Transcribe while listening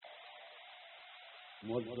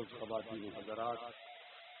معزز خواتین و حضرات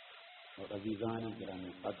اور عزیزان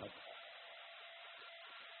گرامی قدر،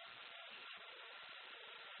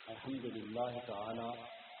 الحمدللہ تعالی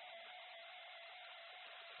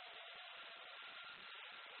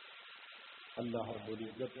اللہ رب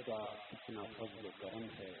العزت کا اتنا فضل و کرم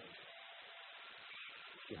ہے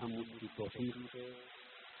کہ ہم اس کی توفیق سے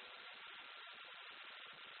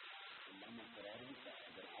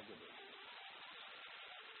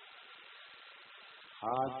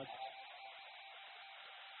آج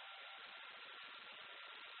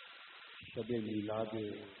شب میلاد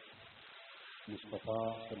مصطفیٰ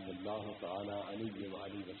صلی اللہ تعالی علیہ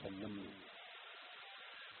وآلہ وسلم میں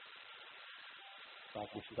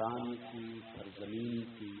پاکستان کی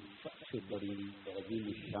سرزمین کی سب سے بڑی عظیم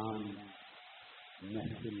الشان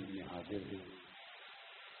محفل میں حاضر ہے۔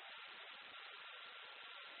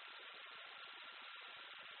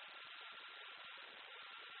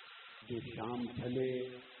 جو شام ڈھلے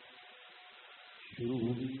شروع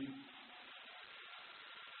ہوئی،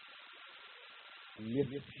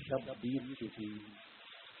 نصف شب بیت چکی،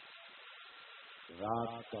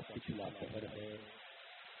 رات کا پچھلا پہر ہے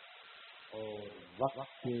اور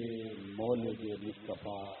وقت مولد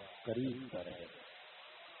مصطفیٰ قریب تر ہے۔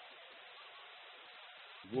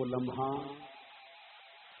 وہ لمحہ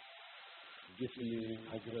جس نے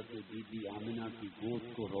حضرت بی بی آمنہ کی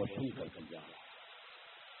گود کو روشن کر دیا،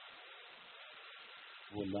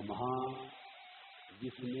 وہ لمحہ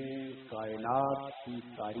جس نے کائنات کی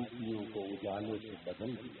تاریکیوں کو اجالے سے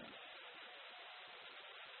بدل دیا،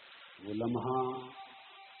 وہ لمحہ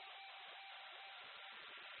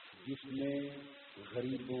جس نے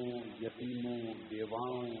غریبوں، یتیموں،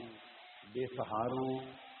 بیواؤں، بے سہاروں،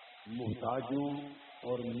 محتاجوں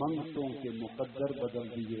اور منگتوں کے مقدر بدل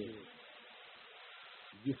دیے،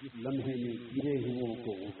 جس لمحے میں گرے ہوئوں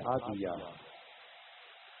کو اٹھا دیا،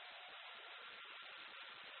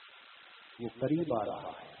 وہ قریب آ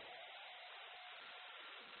رہا ہے۔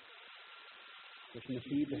 خوش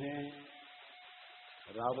نصیب ہیں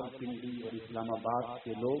راولپنڈی اور اسلام آباد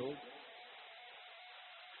کے لوگ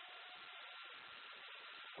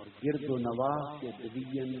اور گرد و نواح کے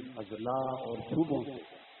ڈویژن، اضلاع اور صوبوں سے۔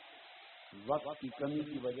 وقت کی کمی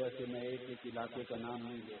کی وجہ سے میں ایک علاقے کا نام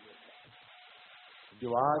نہیں لے سکتا،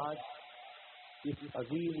 جو آج اس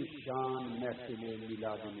عظیم الشان محفل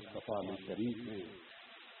میلاد-e-مصطفیٰ میں شریک ہیں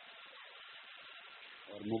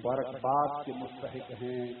اور مبارکباد کے مستحق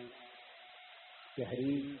ہیں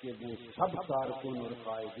تحریک کے وہ سب کارکن اور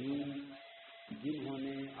قائدین جنہوں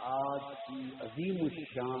نے آج کی عظیم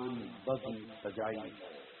الشان بزم سجائی ہے۔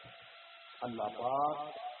 اللہ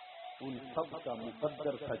پاک ان سب کا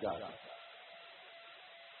مقدر سجایا۔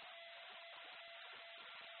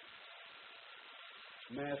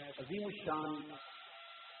 میں عظیم الشان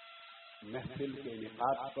محفل کے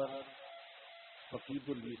انعقاد پر، فقید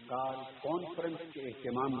الوصال کانفرنس کے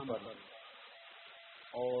اہتمام پر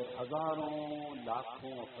اور ہزاروں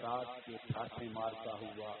لاکھوں افراد کے ٹھاٹھے مارتا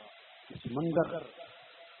ہوا اس منظر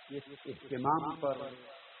کے اہتمام پر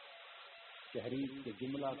تحریک کے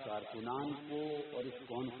جملہ کارکنان کو اور اس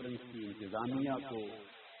کانفرنس کی انتظامیہ کو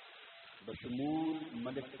بشمول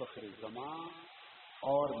ملک فخر زمان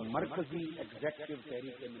اور مرکزی ایگزیکٹو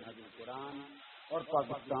تحریک منہج القرآن اور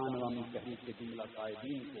پاکستان عوامی تحریک کے جملہ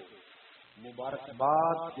قائدین کو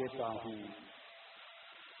مبارکباد دیتا ہوں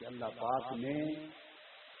کہ اللہ پاک نے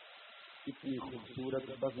اتنی خوبصورت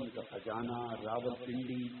بزم کا خزانہ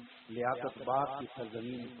راولپنڈی لیاقت باغ کی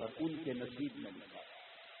سرزمین پر ان کے نصیب میں لکھا۔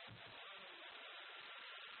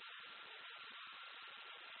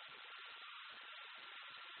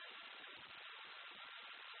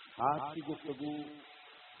 آج کی گفتگو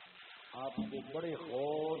آپ کو بڑے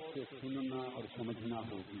غور سے سننا اور سمجھنا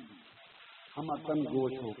ہوگی، ہم تن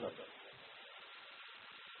گوش ہو کر۔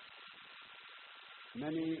 میں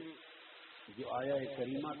نے جو آیا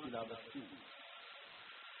کریمہ تلاوت کی،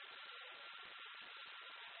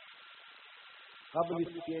 قبل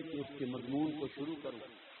اس کے کہ اس کے مضمون کو شروع کروں،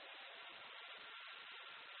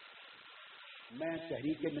 میں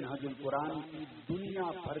تحریک منہج القرآن کی دنیا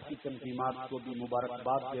بھر کی تنظیمات کو بھی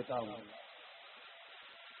مبارکباد دیتا ہوں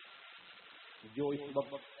جو اس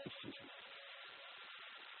وقت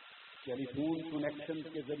ٹیلی فون کنیکشن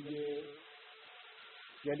کے ذریعے،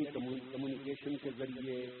 ٹیلی کمیونیکیشن کے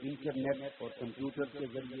ذریعے، انٹرنیٹ اور کمپیوٹر کے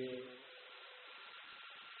ذریعے،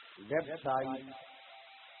 ویب سائٹ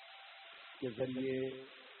کے ذریعے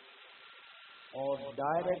اور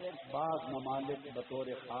ڈائریکٹ بعض ممالک بطور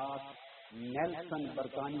خاص نیلسن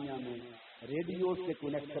برطانیہ میں ریڈیو سے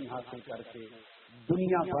کنیکشن حاصل کر کے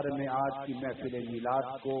دنیا بھر میں آج کی محفل میلاد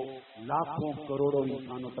کو لاکھوں کروڑوں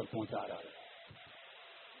انسانوں تک پہنچا رہا ہے۔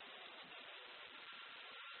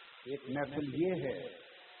 ایک محفل یہ ہے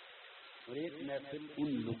اور ایک محفل ان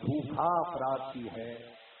لکھوکھا افراد کی ہے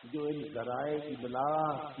جو ان ذرائع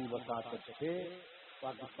ابلاغ کی وساطت سے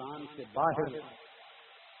پاکستان سے باہر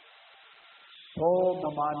 100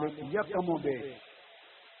 ممالک یکم و بیش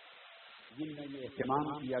جن میں یہ اہتمام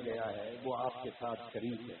کیا گیا ہے وہ آپ کے ساتھ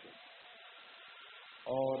شریک ہے.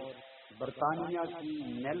 اور برطانیہ کی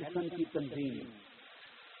نیلسن کی تنظیم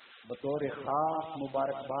بطور خاص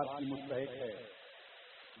مبارکباد کی مستحق ہے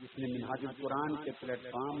جس نے منہاج القرآن کے پلیٹ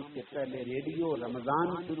فارم سے پہلے ریڈیو رمضان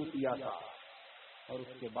شروع کیا تھا اور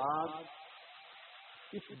اس کے بعد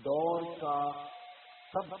اس دور کا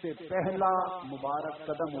سب سے پہلا مبارک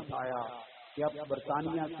قدم اٹھایا کہ اب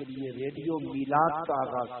برطانیہ کے لیے ریڈیو میلاد کا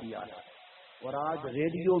آغاز کیا ہے اور آج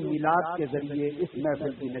ریڈیو میلاد کے ذریعے اس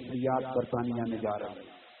محفل کی نشریات برطانیہ میں جا رہی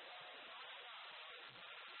ہیں.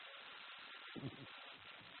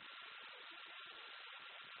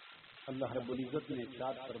 اللہ رب العزت نے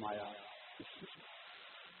ارشاد فرمایا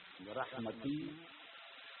رحمتی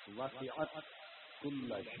وسعت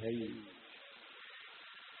کل شیء،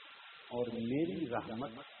 اور میری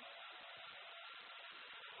رحمت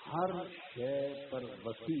ہر شے پر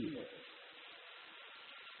وسیع ہے.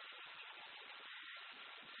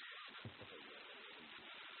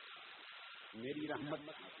 میری رحمت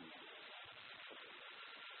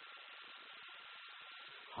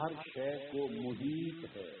ہر شے کو محیط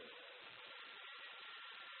ہے،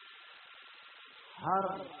 ہر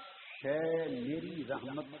شے میری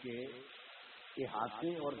رحمت کے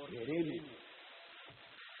احاطے اور گھیرے میں،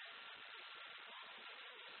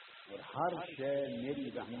 اور ہر شے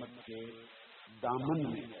میری رحمت کے دامن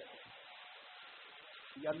میں ہے.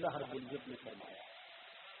 یہ اللہ رب العزت نے فرمایا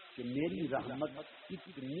کہ میری رحمت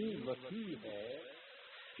اتنی وسیع ہے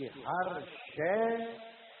کہ ہر شے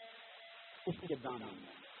اس کے دامن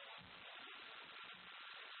میں.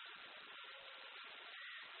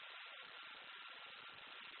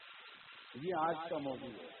 یہ آج کا موضوع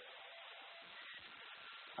ہے.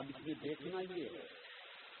 اب اس میں دیکھنا یہ ہے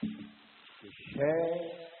کہ شے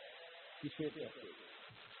کسے کہتے ہیں.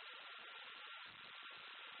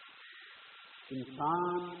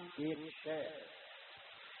 انسان ایک شے،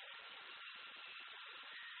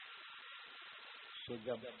 تو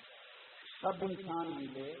جب سب انسان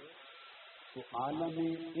ملے تو عالم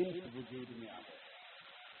انس وجود میں آ گیا.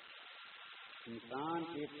 انسان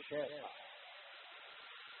ایک شے تھا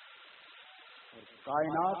اور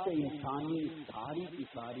کائنات انسانی ساری کی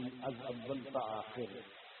ساری از اول تا آخر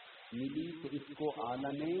ملی تو اس کو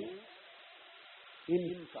عالم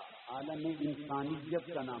انس کا، عالم انسانیت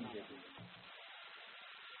کا نام دے دیا.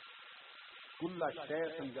 کل شے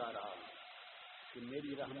سمجھا رہا ہوں کہ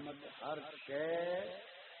میری رحمت ہر شے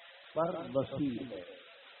پر وسیع ہے.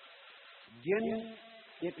 جن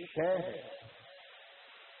ایک شے ہے،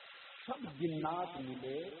 سب جنات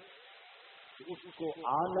ملے تو اس کو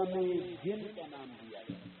عالم جن کا نام دیا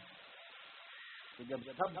گیا. تو جب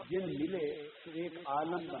سب جن ملے تو ایک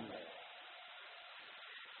عالم بن گیا.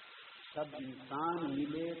 سب انسان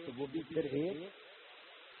ملے تو وہ بھی پھر ایک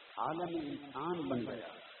عالم انسان بن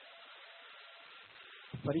گیا.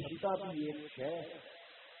 فرشتہ بھی ایک شے ہے،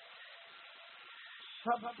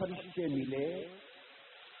 سب فرشتے ملے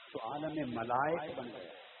تو عالم ملائک بن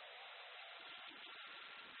گیا.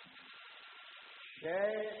 شے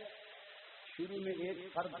شروع میں ایک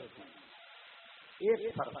فرد ہوتا ہے، ایک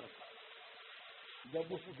فرد.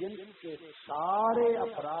 جب اس جنس کے سارے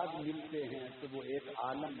افراد ملتے ہیں تو وہ ایک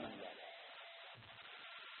عالم بن جاتا ہے.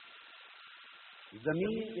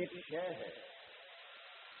 زمین ایک شے ہے،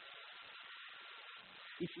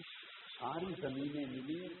 اس ساری زمینیں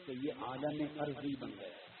ملی تو یہ عالم ارضی بن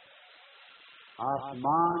گیا.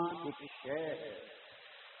 آسمان ایک شے ہے،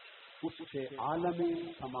 اس سے عالم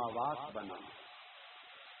سماوات بنا.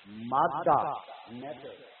 مادہ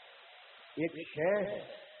میٹر ایک شے ہے،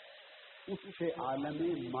 اس سے عالم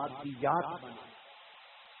مادیات بنا.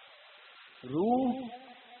 روح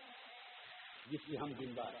جس سے ہم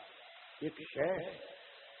زندہ ہیں ایک شے ہے،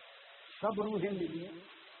 سب روحیں ملی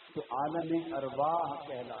تو عالم ارواح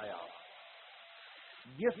کہلایا.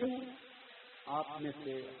 جسم آپ میں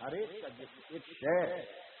سے ہر ایک کا جسم ایک شے ہے،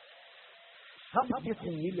 سب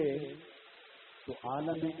جسم ملے تو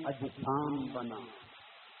عالم اجسام بنا.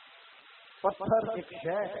 پتھر ایک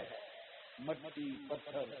شے ہے، مٹی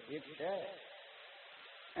پتھر ایک شے ہے.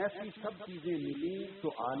 ایسی سب چیزیں ملی تو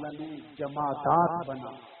عالم جمادات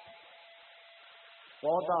بنا.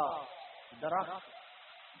 پودا درخت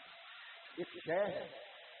ایک شے ہے،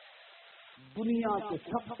 دنیا کے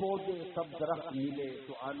سب پودے سب درخت ملے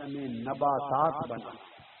تو عالم نباتات بنا.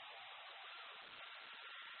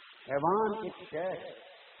 حیوان ایک شے ہے،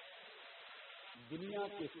 دنیا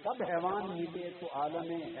کے سب حیوان ملے تو عالم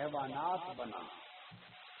حیوانات بنا.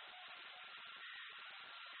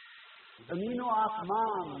 زمین و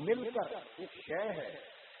آسمان مل کر ایک شے ہے،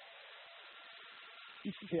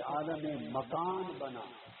 اس سے عالم مکان بنا.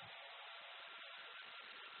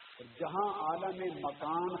 جہاں عالم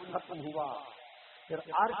مکان ختم ہوا پھر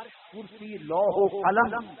عرش، کرسی، لوح و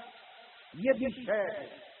قلم یہ بھی شے ہے،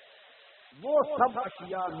 وہ سب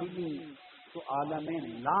اشیاء ملی تو عالم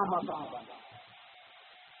لامکان بنا.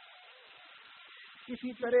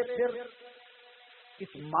 اسی طرح پھر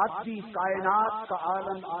اس مادی کائنات کا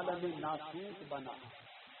عالم عالم ناسوت بنا.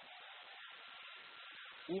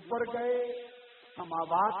 اوپر گئے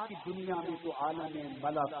سماوات کی دنیا میں تو عالم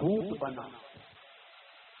ملکوت بنا.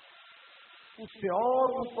 اس سے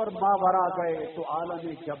اور اوپر ماورا گئے تو عالم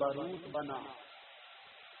جبروت بنا.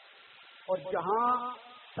 اور جہاں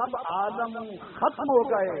سب عالم ختم ہو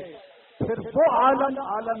گئے پھر وہ عالم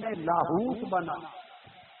عالم لاہوت بنا.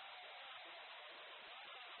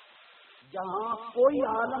 جہاں کوئی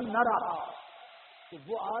عالم نہ رہا تو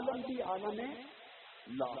وہ عالم بھی عالم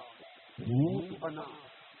لاہوت بنا.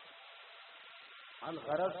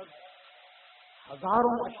 الغرض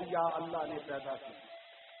ہزاروں اشیاء اللہ نے پیدا کی،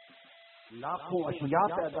 لاکھوں اشیاء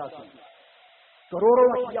پیدا کی، کروڑوں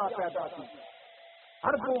اشیاء پیدا کی،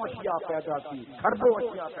 اربوں اشیاء پیدا کی، کھربوں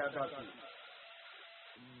اشیاء پیدا کی.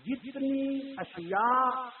 جتنی اشیاء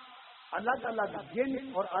الگ الگ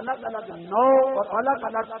جنس اور الگ الگ نوع اور الگ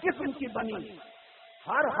الگ قسم کی بنی،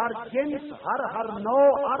 ہر جنس، ہر نوع،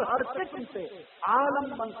 ہر قسم سے عالم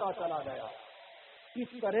بنتا چلا گیا.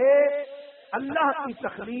 اس طرح اللہ کی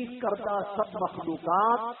تخلیق کردہ سب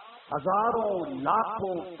مخلوقات ہزاروں،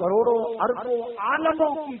 لاکھوں، کروڑوں، اربوں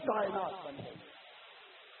عالموں کی کائنات بن گئی.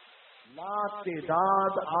 لا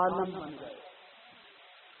تعداد عالم بن گئے.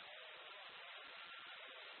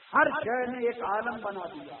 ہر شے نے ایک عالم بنا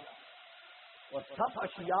دیا اور سب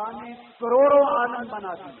اشیاء نے کروڑوں عالم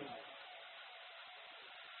بنا دیے.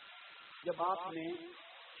 جب آپ نے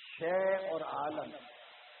شے اور عالم،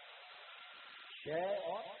 شے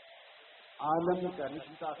اور عالم کا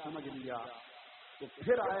رشتہ سمجھ لیا تو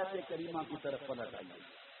پھر آیت کریمہ کی طرف پلٹ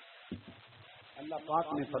آئیے. اللہ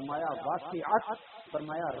پاک نے فرمایا واسعت،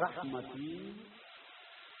 فرمایا رحمتی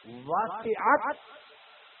واسعت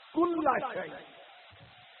کل شیء،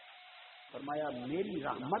 فرمایا میری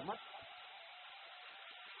رحمت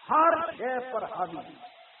ہر شے پر حاوی.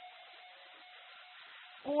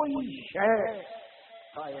 کوئی شے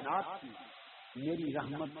کائنات کی میری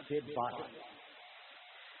رحمت سے باہر،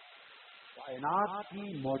 کائنات کی،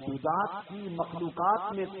 موجودات کی،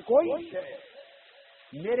 مخلوقات میں کوئی شے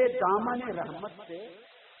میرے دامن رحمت سے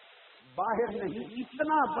باہر نہیں.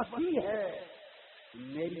 اتنا وسیع ہے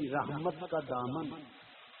میری رحمت کا دامن.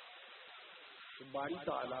 باری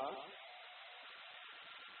تعالی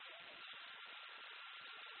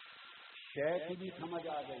شے کی بھی سمجھ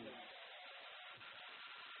آ گئی،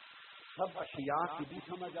 سب اشیاء کی بھی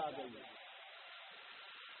سمجھ آ گئی،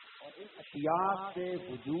 اور ان اشیاء سے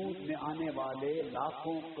وجود میں آنے والے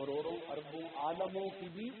لاکھوں، کروڑوں، اربوں عالموں کی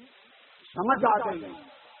بھی سمجھ آ گئی.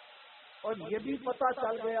 اور یہ بھی پتا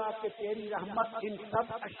چل گیا کہ تیری رحمت ان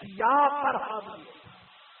سب اشیاء پر حاوی ہے.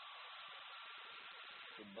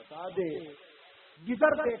 تو بتا دے،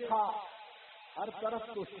 جدھر دیکھا ہر طرف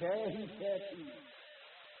تو شے ہی شے تھی،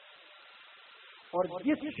 اور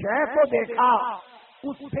جس شے کو دیکھا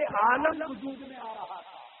اس سے عالم وجود میں آ رہا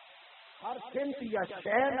تھا. ہر سمت یا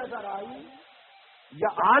شے نظر آئی یا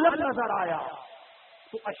عالم نظر آیا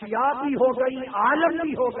تو اشیاء بھی ہو گئی، عالم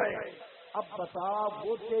بھی ہو گئے. اب بتا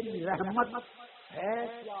وہ تیری رحمت ہے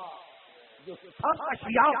کیا جو سب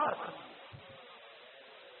اشیاء پر،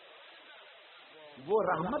 وہ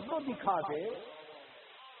رحمت کو دکھا دے،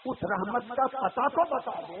 اس رحمت کا پتہ کو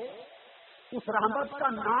بتا دے، اس رحمت کا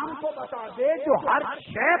نام کو بتا دے جو ہر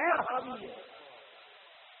شے پر حاوی ہے.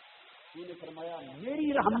 تو نے فرمایا میری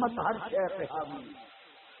رحمت ہر شے پہ حاوی.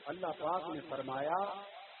 اللہ پاک نے فرمایا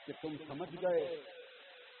کہ تم سمجھ گئے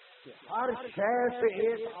کہ ہر شے سے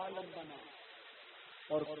ایک عالم بنا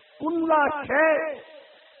اور کل شے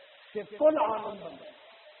سے کل عالم بنا.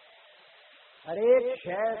 ہر ایک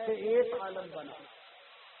شے سے ایک عالم بنا.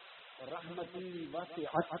 اور رحمتی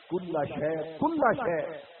وسعت کل شے، کل شے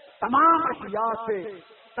تمام اشیاء سے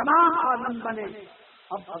تمام عالم بنے.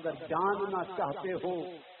 اب اگر جاننا چاہتے ہو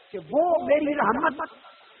کہ وہ میری رحمت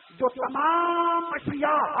جو تمام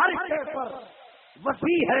اشیاء ہر شے پر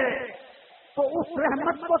وسیع ہے تو اس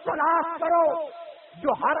رحمت کو تلاش کرو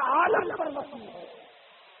جو ہر عالم پر وسیع ہے.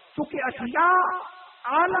 چونکہ اشیاء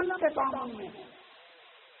عالم کے دامن میں ہیں،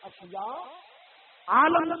 اشیاء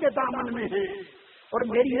عالم کے دامن میں ہیں، اور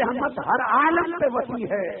میری رحمت ہر عالم پہ وسیع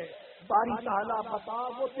ہے. باری تعالیٰ بتا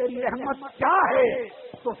وہ تیری رحمت کیا ہے؟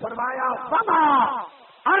 تو فرمایا وما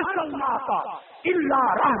ارسلناک الا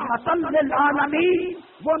رحمۃ للعالمین،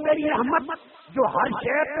 وہ میری رحمت جو ہر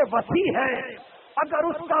شے پہ وسیع ہے، اگر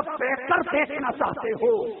اس کا بہتر دیکھنا چاہتے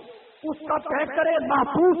ہو، اس کا بہتر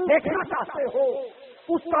محفوظ دیکھنا چاہتے ہو،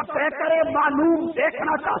 اس کا بہتر معلوم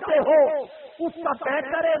دیکھنا چاہتے ہو، اس کا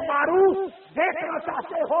بہتر معروف دیکھنا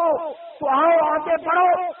چاہتے ہو، تو آؤ آگے بڑھو۔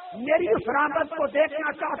 میری اس رحمت کو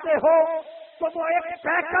دیکھنا چاہتے ہو تو وہ ایک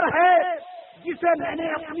بہتر ہے جسے میں نے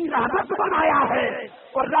اپنی رحمت بنایا ہے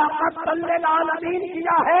اور رحمت للعالمین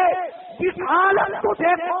کیا ہے۔ جس عالم کو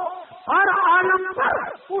دیکھو ہر عالم پر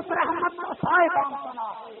اس رحمت کا صاحبان بنا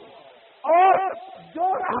ہے، اور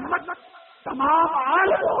جو رحمت تمام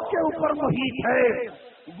عالموں کے اوپر محیط ہے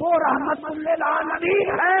وہ رحمت للعالمین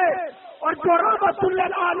ہے، اور جو رحمت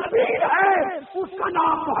للعالمین ہے اس کا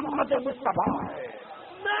نام محمد مصطفیٰ ہے۔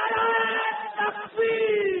 نعرہ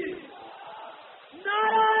تکبیر،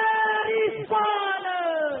 نعرہ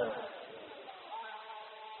رسالت،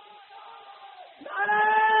 نعرہ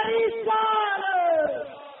رسالت۔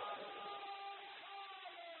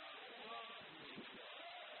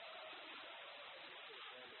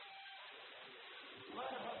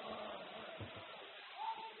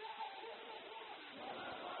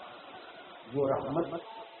 وہ رحمت،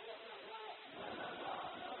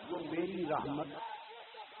 وہ میری رحمت،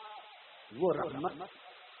 وہ رحمت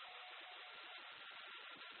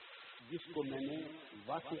جس کو میں نے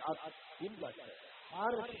واسعت کل شے،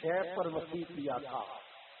 ہر شے پر وسیع کیا تھا،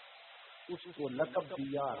 اس کو لقب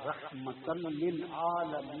دیا رحمت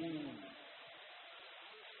للعالمین۔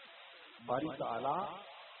 باری تعالی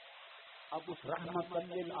اب اس رحمت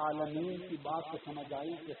للعالمین کی بات کو سمجھ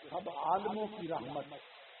آئی کہ سب عالموں کی رحمت،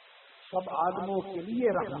 سب عالموں کے لیے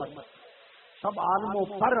رحمت، سب عالموں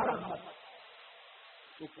پر رحمت۔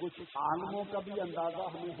 تو کچھ عالموں کا بھی اندازہ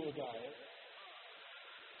ہمیں ہو جائے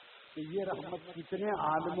کہ یہ رحمت کتنے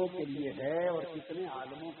عالموں کے لیے ہے اور کتنے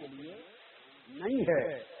عالموں کے لیے نہیں ہے۔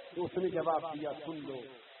 تو اس نے جواب دیا، سن لو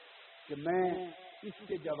کہ میں اس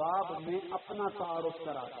کے جواب میں اپنا تعارف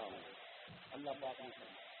کراتا ہوں۔ اللہ پاک نے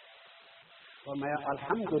فرمایا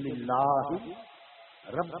الحمدللہ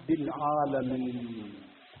رب العالمین،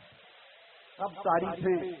 سب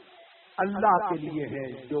تعریفیں اللہ کے لیے ہے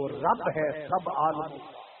جو رب ہے سب عالم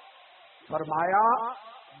کا۔ فرمایا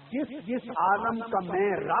جس عالم کا میں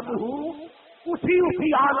رب ہوں اسی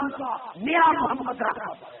عالم کا میرا محمد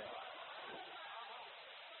رحمت ہے،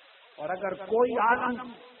 اور اگر کوئی عالم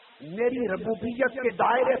میری ربوبیت کے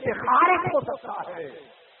دائرے سے خارج ہو سکتا ہے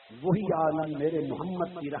وہی عالم میرے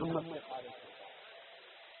محمد کی رحمت سے خارج ہے،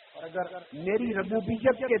 اور اگر میری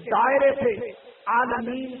ربوبیت کے دائرے سے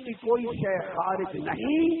عالمین کی کوئی شے خارج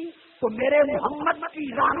نہیں تو میرے محمد کی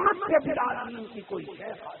رحمت سے بھی عالمین کی کوئی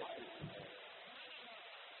شے خارج نہیں۔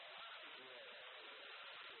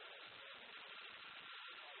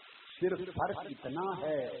 صرف فرق اتنا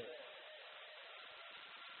ہے،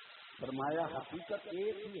 فرمایا حقیقت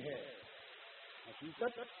ایک ہی ہے،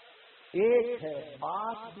 حقیقت ایک ہے،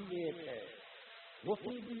 بات بھی ایک ہے،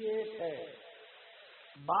 وصول بھی ایک ہے،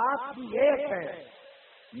 بات بھی ایک ہے،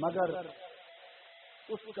 مگر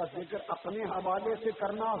اس کا ذکر اپنے حوالے سے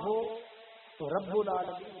کرنا ہو تو رب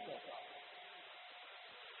العالمین کرتا ہے،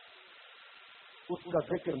 اس کا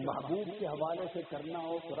ذکر محبوب کے حوالے سے کرنا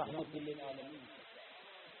ہو تو رحمت للعالمین کرتا ہے۔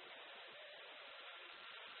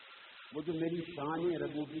 وہ جو میری شان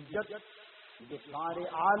ربوبیت جو سارے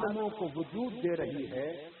عالموں کو وجود دے رہی ہے،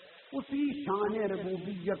 اسی شان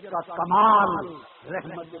ربوبیت کا کمال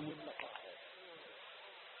رحمت مصطفیٰ ہے۔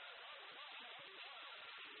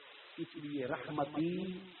 اس لیے رحمتی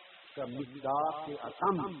کا مصداق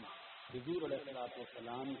اعظم حضور علیہ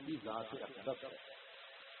السلام کی ذات اقدس ہے۔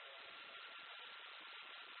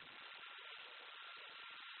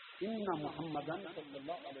 ان محمدن صلی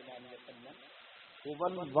اللہ علیہ وسلم هو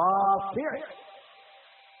الواسع،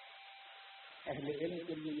 اہل علم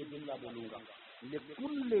کے لیے یہ جملہ بولوں گا،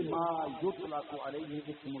 لکل ما یطلق علیہ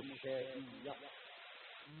اسم الشیء،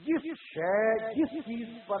 جس شے جس چیز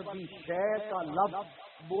پر بھی شے کا لفظ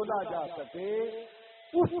بولا جا سکے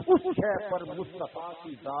اس شے پر مصطفیٰ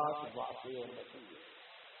کی ذات واقع اور وسیع ہے۔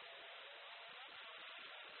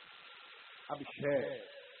 اب شے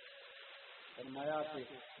فرمایا کہ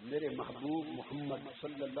میرے محبوب محمد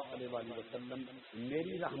صلی اللہ علیہ وآلہ وسلم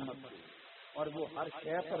میری رحمت ہے اور وہ ہر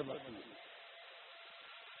شے پر وسیع ہے۔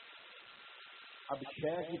 اب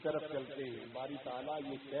شے کی طرف چلتے ہیں، باری تعالیٰ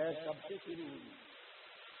یہ شے کب سے شروع ہوئی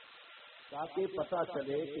تاکہ پتہ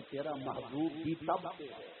چلے کہ تیرا محبوب بھی تب سے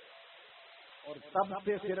ہے، اور تب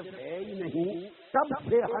سے صرف ہے ہی نہیں، تب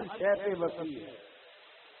سے ہر شے پہ وسیع ہے۔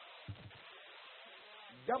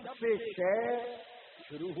 جب سے شے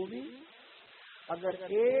شروع ہوئی، اگر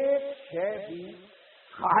ایک شے بھی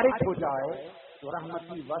خارج ہو جائے تو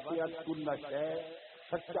رحمتی وسعت کل شے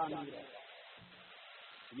سچا نہیں رہتا۔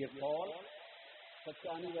 یہ قول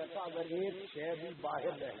سچا نہیں رہتا اگر ایک شے بھی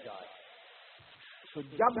باہر رہ جائے۔ تو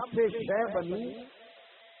جب سے شے بنی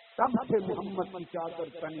تب سے محمد کی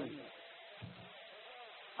چادر تنی،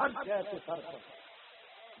 ہر شے کے سر پر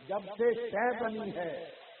جب سے شے بنی ہے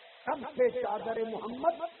تب سے چادر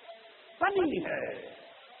محمد تنی ہے۔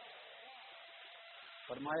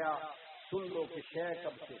 فرمایا سن لو کہ شے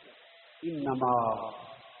کب سے، انما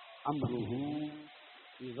امرہ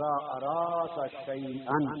اذا اراد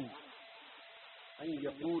شیئا ان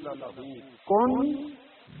یقول لہ کن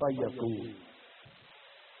فیکون۔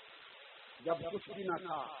 جب کچھ بھی نہ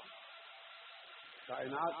تھا،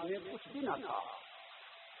 کائنات میں کچھ بھی نہ تھا،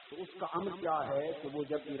 تو اس کا امر کیا ہے کہ وہ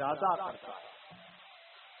جب ارادہ کرتا ہے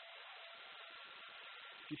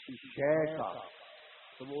کسی شے کا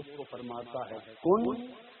تو وہ اس کو فرماتا ہے کن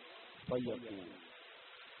فیکون۔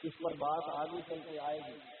 اس پر بات آگے چل کے آئے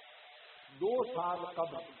گی۔ 2 سال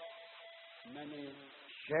قبل میں نے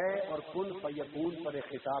شے اور کن فیکون پر ایک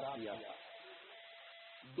خطاب کیا تھا،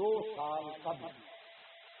 2 سال قبل۔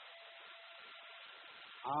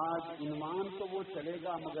 آج عنوان تو وہ چلے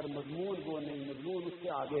گا مگر مضمون وہ نہیں، مضمون اس سے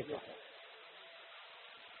آگے کا ہے۔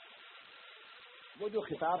 وہ جو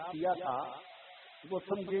خطاب کیا تھا وہ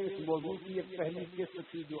سمجھے اس موضوع کی ایک پہلی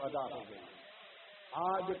قسط تھی جو ادا ہو گئی،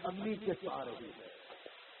 آج ایک اگلی قسط آ رہی ہے۔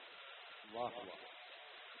 واہ واہ۔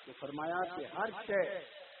 تو فرمایا کہ ہر شے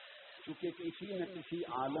چونکہ کسی نہ کسی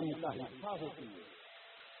عالم کا حصہ ہوتی ہے،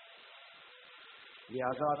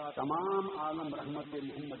 لہذا تمام عالم رحمت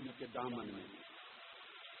محمدی کے دامن میں۔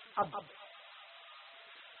 اب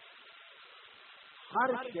ہر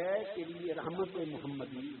شے کے لیے رحمت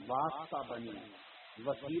محمدی واسطہ بنی،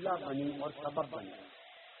 وسیلہ بنی اور سبب بنی۔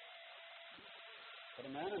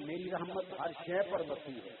 فرمایا نا میری رحمت ہر شے پر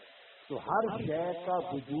وسیع ہے، تو ہر شے کا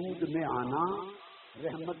وجود میں آنا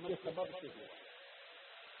رحمت کے سبب سے ہوا۔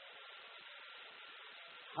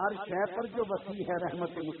 ہر شے پر جو وسیع ہے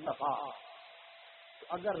رحمت مصطفیٰ، تو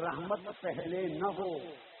اگر رحمت پہلے نہ ہو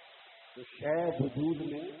تو شے وجود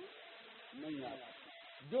میں نہیں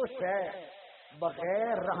آتی۔ جو شے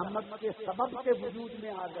بغیر رحمت کے سبب کے وجود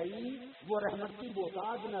میں آ گئی وہ رحمت کی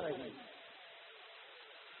محتاج نہ رہی،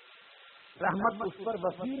 رحمت اس پر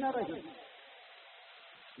وسیع نہ رہی۔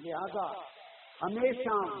 لہذا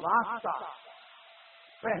ہمیشہ واسطہ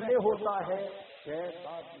پہلے ہوتا ہے، شے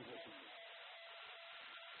بعد میں ہوتی ہے۔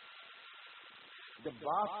 جب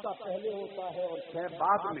واسطہ پہلے ہوتا ہے اور شے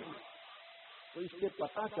بعد میں، تو اس سے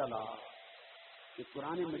پتہ چلا کہ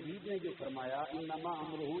قرآن مجید نے جو فرمایا انما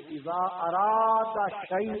امرہ اذا اراد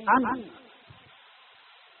شیئا،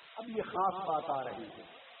 اب یہ خاص بات آ رہی ہے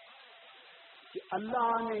کہ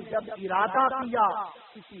اللہ نے جب ارادہ کیا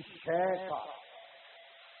کسی شے کا،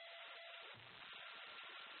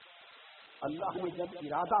 اللہ نے جب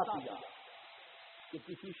ارادہ کیا کہ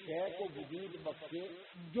کسی شے کو وجود بخشے،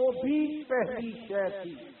 جو بھی پہلی شے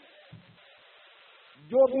تھی،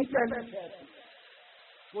 جو بھی پہلی شے تھی،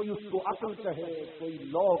 کوئی اس کو عقل کہے، کوئی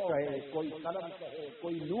لوح کہے، کوئی قلم کہے،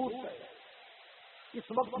 کوئی نور کہے،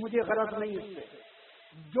 اس وقت مجھے غرض نہیں اس سے،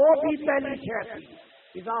 جو بھی پہلی شے تھی،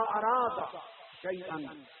 اذا اراد شیئا،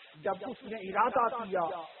 جب اس نے ارادہ کیا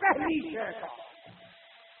پہلی شے کا،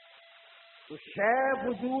 تو شے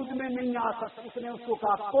وجود میں نہیں آ سکتی، اس نے اس کو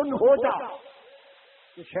کہا کن ہو جا،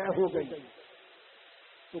 تو شے ہو گئی،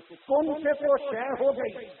 تو کن سے تو شے ہو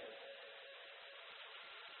گئی۔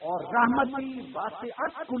 اور رحمتی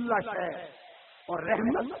واسعت کل شے، اور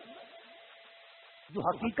رحمت جو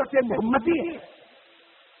حقیقت محمدی ہے،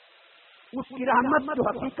 اس کی رحمت جو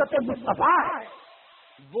حقیقت مصطفیٰ ہے،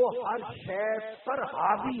 وہ ہر شے پر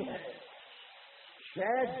حاوی ہے۔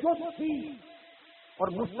 شے جو تھی اور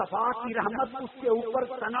مصطفیٰ کی رحمت اس کے اوپر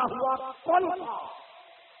تنا ہوا کل تھا۔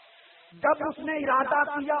 جب اس نے ارادہ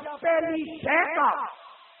کیا پہلی شے کا،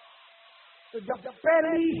 تو جب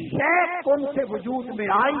پہلی شے کن سے وجود میں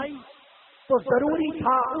آئی تو ضروری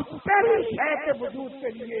تھا اس پہلی شے کے وجود کے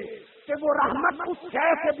لیے کہ وہ رحمت اس شے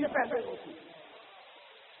سے بھی پہلے ہوتی،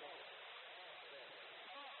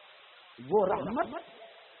 وہ رحمت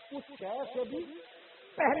اس شے سے بھی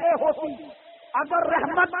پہلے ہوتی۔ اگر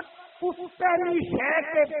رحمت اس پہلی شے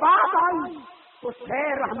کے بعد آئی تو شے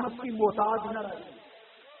رحمت کی محتاج نہ رہی۔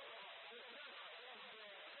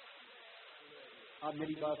 آپ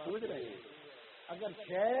میری بات سمجھ رہے ہیں؟ اگر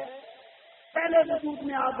شے پہلے وجود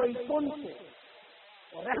میں آ گئی کن سے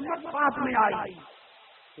اور رحمت بعد میں آئی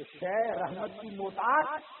تو شے رحمت کی محتاج،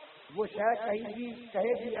 وہ شے کہے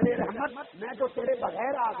گی ارے رحمت میں تو تیرے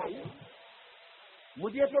بغیر آ گئی،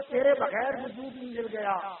 مجھے تو تیرے بغیر وجود نہیں مل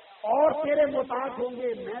گیا، اور تیرے محتاج ہوں گے،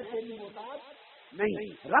 میں تیری محتاج نہیں۔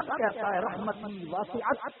 رب کہتا ہے رحمتی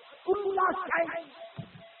واسعت کل شیء،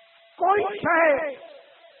 کوئی شے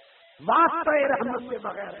واسطہ رحمت کے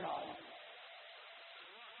بغیر نہ آئی۔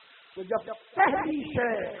 تو جب پہلی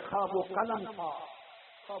شے خواہ وہ قلم تھا،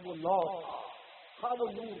 خواہ وہ لوح تھا، خواہ وہ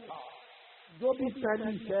نور تھا، جو بھی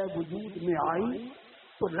پہلی شے وجود میں آئی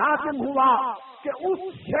تو لازم ہوا کہ اس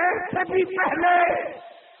شے سے بھی پہلے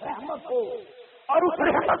رحمت ہو، اور اس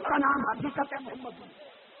رحمت کا نام حقیقت محمد۔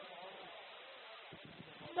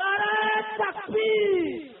 نعرہ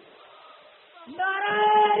تکبیر، نعرہ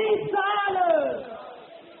رسالت،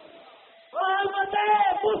 محمد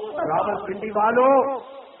راولپنڈی والوں،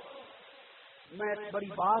 میں ایک بڑی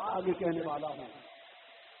بات آگے کہنے والا ہوں۔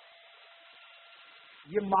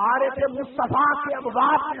 یہ معارف مصطفیٰ کے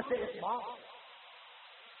ابواب میں سے ایک بات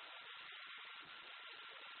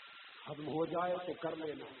ختم ہو جائے تو کر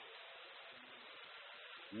لینا،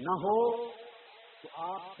 نہ ہو تو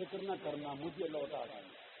آپ فکر نہ کرنا، مجھے لوٹا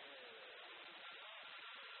دینا۔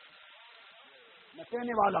 میں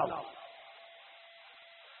کہنے والا ہوں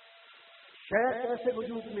شے کیسے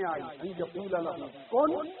وجود میں آئی؟ ان یقول له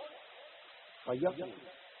کن فیکون۔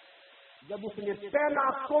 جب اس نے پہلا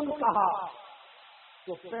کن کہا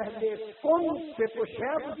تو پہلے کن سے تو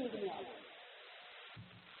شے وجود میں آئی۔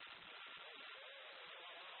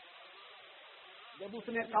 جب اس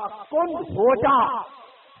نے کہا کن ہو جا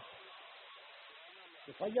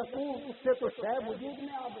تو فیکون، اس سے تو شے وجود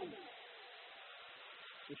میں آ گئی۔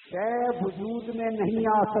 شے وجود میں نہیں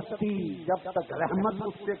آ سکتی جب تک رحمت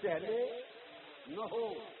اس سے پہلے نہ ہو۔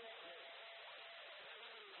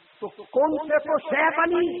 تو کون سے تو شے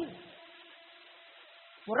بنی،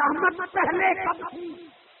 تو رحمت پہلے کب تھی؟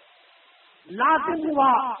 لازم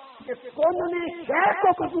ہوا کہ کون نے شے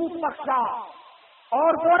کو وجود بخشا،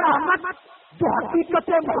 اور وہ رحمت جو حقیقت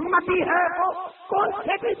محمدی ہے وہ کون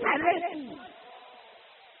سے بھی پہلے تھی۔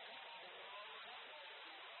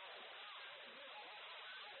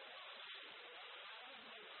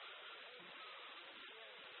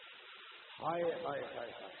 ہائے ہائے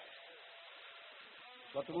ہائے ہائے،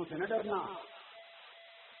 بتوں سے نہ ڈرنا،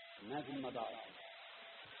 میں ذمہ دار ہوں۔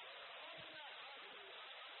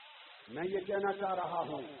 میں یہ کہنا چاہ رہا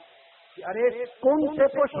ہوں کہ ارے کون سے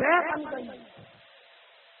تو شے بن گئی،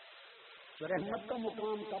 تو رحمت کا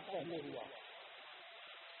مقام کب پہلے ہوا؟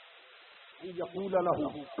 یقول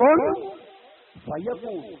له کن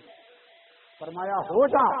فیکون، فرمایا ہو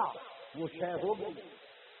جا، وہ شے ہو گئی۔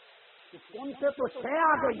 تو کون سے تو شے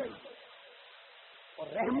آ گئی، اور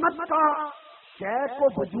رحمت کا شے کو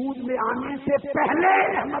وجود میں آنے سے پہلے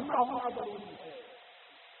رحمت کا ہونا ضروری ہے۔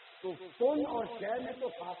 تو کن اور شے میں تو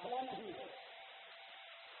فاصلہ نہیں ہے۔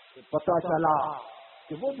 تو پتہ چلا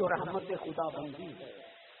کہ وہ جو رحمت خدا بندی ہے،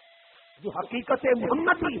 جو حقیقت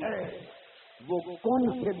محمدی ہے، وہ کن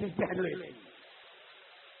سے بھی پہلے تھی۔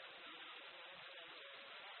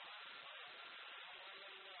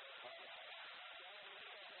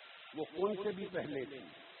 وہ کن سے بھی پہلے تھی۔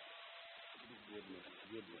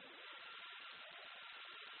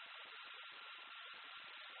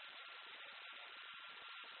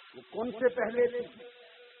 وہ کون سے پہلے تھے؟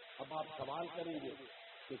 اب آپ سوال کریں گے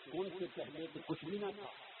کہ کون سے پہلے تو کچھ بھی نہ تھا،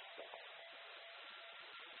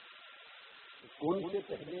 کون سے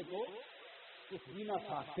پہلے تو کچھ بھی نہ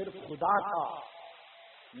تھا، صرف خدا تھا؟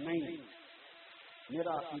 نہیں،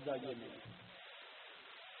 میرا عقیدہ یہ نہیں۔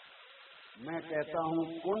 میں کہتا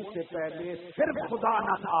ہوں کون سے پہلے صرف خدا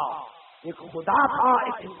نہ تھا، ایک خدا تھا،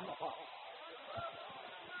 ایک مصطفیٰ۔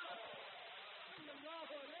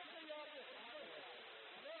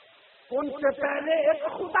 کون سے پہلے ایک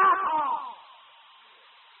خدا تھا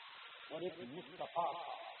اور ایک مصطفیٰ تھا۔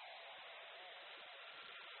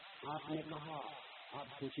 آپ نے کہا،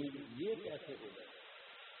 آپ سوچیں گے یہ کیسے ہو گئے؟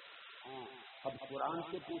 ہاں، اب قرآن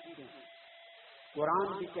سے پوچھتے ہیں۔ قرآن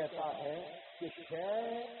بھی کہتا ہے کہ شے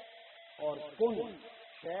اور کن،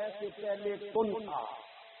 شے سے پہلے کن تھا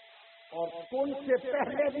اور کن سے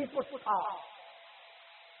پہلے بھی کچھ تھا۔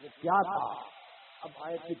 وہ کیا تھا؟ اب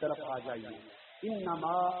آیت کی طرف آ جائیے۔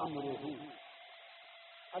 انما امرہ،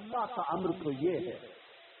 اللہ کا امر تو یہ ہے،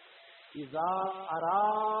 اذا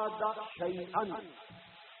اراد شیئا،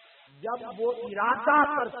 جب وہ ارادہ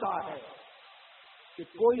کرتا ہے کہ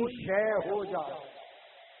کوئی شے ہو جائے،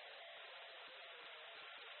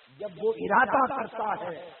 جب وہ ارادہ کرتا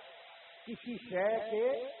ہے کسی شے کے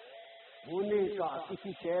ہونے کا،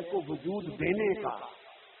 کسی شے کو وجود دینے کا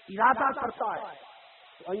ارادہ کرتا ہے،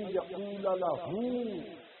 تو ان یقول له،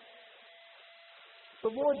 تو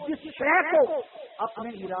وہ جس شے کو اپنے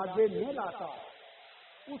ارادے میں لاتا ہے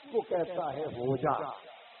اس کو کہتا ہے ہو جا،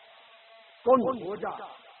 کن ہو جا۔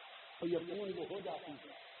 فیکون وہ ہو جاتی ہے.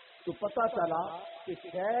 تو پتہ چلا کہ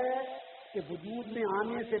شے کے وجود میں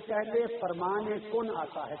آنے سے پہلے فرمان کن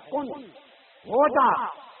آتا ہے. کن ہو جا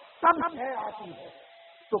تب شے آتی ہے.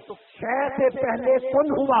 تو شے سے پہلے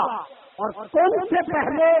کن ہوا اور کن سے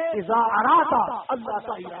پہلے اذا ارادہ اللہ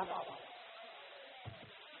کا ارادہ.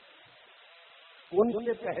 کن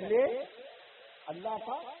سے پہلے اللہ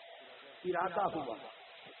کا ارادہ ہوا.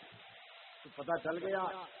 تو پتہ چل گیا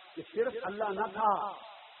کہ صرف اللہ نہ تھا,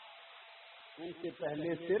 ان سے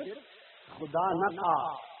پہلے صرف خدا نہ تھا.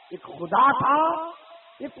 ایک خدا تھا,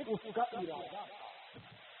 ایک اس کا ارادہ تھا.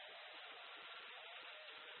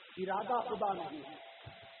 ارادہ خدا نہیں,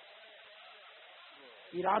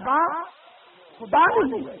 ارادہ خدا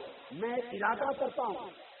نہیں. میں ارادہ کرتا ہوں,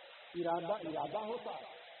 ارادہ ہوتا ہے,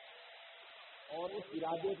 اور اس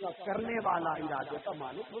ارادے کا کرنے والا ارادے کا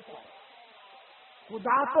مالک ہوتا ہے.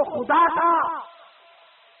 خدا تو خدا تھا,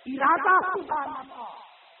 ارادہ خدا نہ تھا.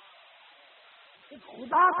 ایک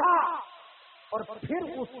خدا تھا اور پھر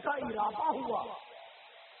اس کا ارادہ ہوا.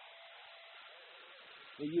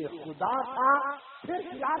 تو یہ خدا تھا پھر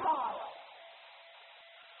ارادہ آیا.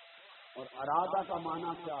 اور ارادہ کا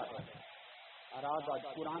معنی کیا ہے؟ ارادہ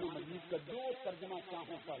قرآن مجید کا دو ترجمہ کیا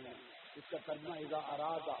ہوتا ہے. اس کا ترجمہ اذا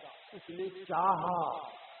ارادہ, اس نے چاہا.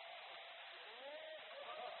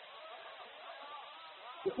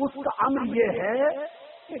 اس کا امر یہ ہے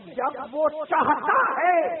کہ جب وہ چاہتا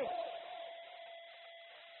ہے,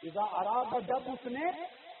 اذا ارادہ جب اس نے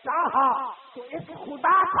چاہا, تو ایک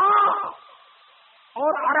خدا تھا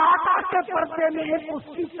اور ارادہ کے پردے میں ایک اس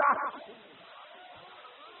کی چاہت.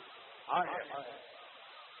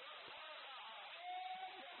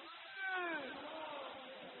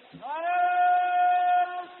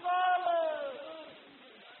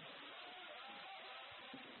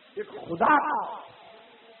 ایک خدا تھا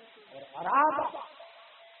اور ارادہ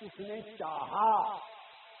اس نے چاہا.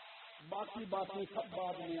 باقی باتیں سب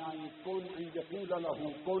بعد میں آئی. کون یقول لہو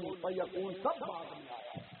کون فیکون سب بعد میں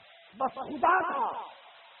آیا. بس خدا تھا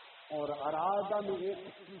اور ارادہ میں ایک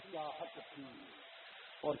اس کی چاہت تھی,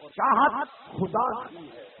 اور چاہت خدا کی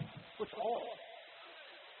ہے. کچھ اور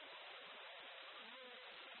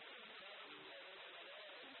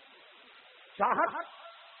چاہت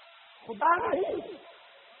خدا نہیں,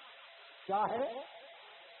 چاہے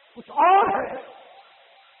کچھ اور ہے.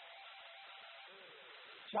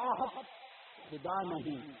 چاہت خدا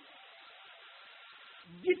نہیں.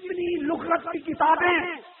 جتنی لغت کی کتابیں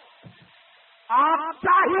آپ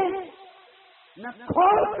چاہیں میں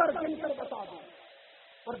کھول کر گن کر بتا دوں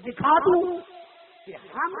اور دکھا دوں کہ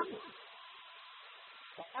ہم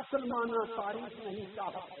کا اصل معنی تعریف نہیں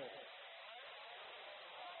چاہت ہے.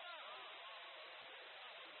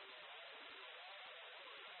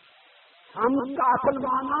 ہم کا اصل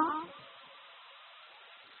معنی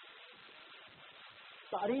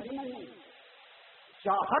تعریف نہیں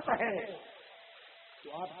چاہت ہے. تو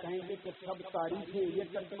آپ کہیں گے کہ سب تعریفیں یہ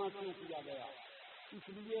ترجمہ کیوں کیا گیا؟ اس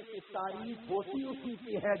لیے کہ تعریف ہوتی اسی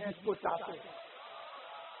کی ہے جس کو چاہتے ہیں.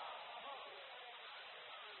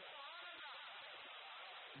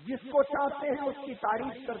 جس کو چاہتے ہیں اس کی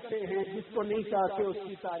تعریف کرتے ہیں, جس کو نہیں چاہتے اس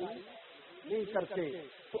کی تعریف نہیں کرتے.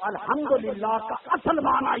 تو الحمدللہ کا اصل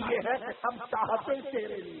معنی یہ ہے کہ سب چاہتے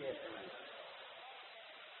تیرے لیے,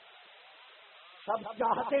 سب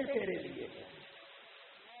چاہتے تیرے لیے.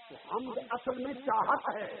 تو ہم اصل میں چاہت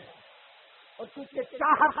ہے, اور کیونکہ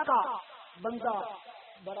چاہت کا بندہ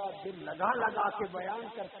بڑا دل لگا لگا کے بیان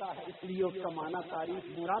کرتا ہے, اس لیے اس کا معنی تعریف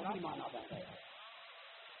مرادی معنی بنتا ہے.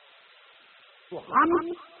 تو ہم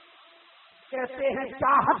کہتے ہیں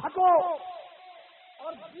چاہت کو,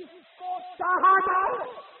 اور جس کو چاہا جائے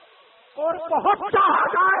اور بہت چاہا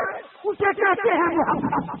جائے اسے کہتے ہیں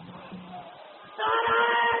محمد. نعرہ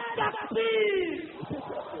تکبیر,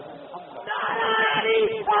 نعرہ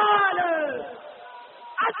رسالت,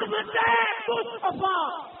 عظمت مصطفیٰ,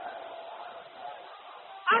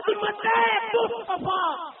 عظمت مصطفیٰ,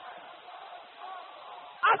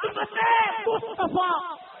 عظمت مصطفیٰ.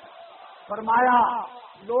 فرمایا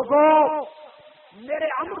لوگوں میرے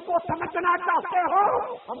امر کو سمجھنا چاہتے ہو,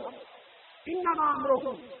 انما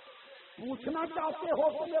امرکم, پوچھنا چاہتے ہو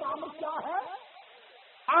کہ میرا امر کیا ہے,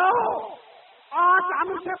 آؤ آج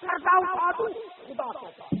امر سے پردہ اٹھا دوں. خدا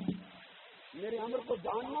کہتا میرے امر کو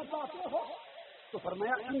جاننا چاہتے ہو تو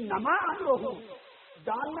فرمایا انما امرکم,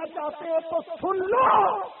 جاننا چاہتے ہو تو سن لو,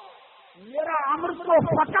 میرا امر تو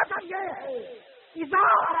فقط یہ ہے اذا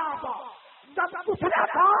ارادہ, جب پوچھنا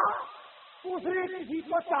تھا اس نے کسی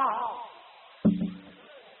کو چاہا,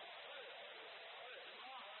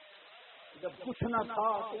 جب کچھ نہ تھا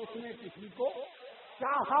تو اس نے کسی کو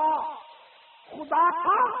چاہا. خدا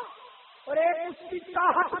تھا اور ایک اس کی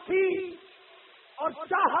چاہت تھی, اور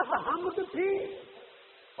چاہت حمد تھی،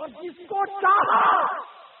 اور جس کو چاہا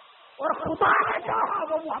اور خدا نے چاہا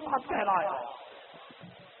وہ محمد کہلایا۔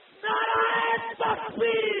 نعرہ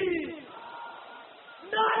تکبیر،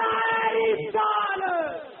 نعرہ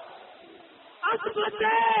رسالت، عظمت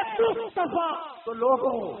مصطفیٰ۔ تو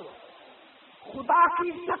لوگوں، خدا کی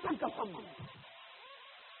عزت کی قسم،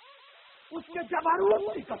 اس کے جبروت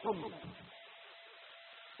کی قسم،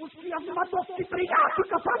 اس کی عظمت و کبریا کی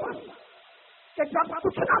قسم کہ جب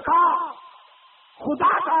کچھ نہ تھا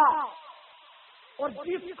خدا کا، اور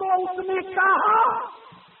جس کو اس نے کہا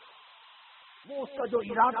وہ اس کا جو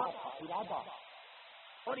ارادہ تھا،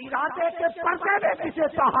 اور ارادے کے پردے میں کسے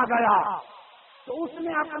چاہا گیا تو اس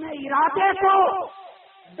نے اپنے ارادے کو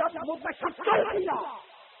جب متشکل کیا،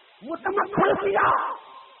 متمکن کیا،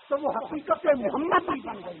 تو وہ حقیقت محمدی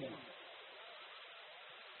بن گئی۔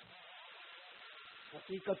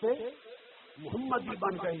 حقیقت محمدی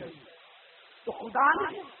بن گئی۔ تو خدا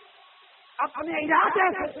نے اپنے ارادے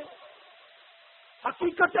سے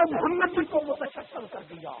حقیقت محمدی کو متشکل کر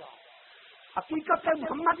دیا، حقیقت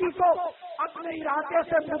محمدی کو اپنے ارادے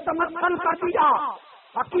سے متمکن کر دیا۔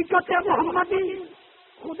 حقیقت محمدی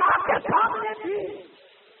خدا کے سامنے تھی،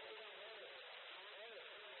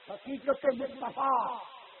 حقیقت مصطفیٰ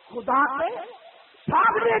خدا کے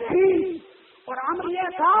سامنے تھی، اور امر یہ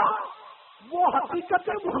تھا وہ حقیقت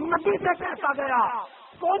محمدی سے کہتا گیا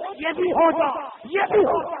کون یہ بھی ہوگا، یہ بھی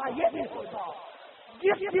ہوگا، یہ بھی ہوگا۔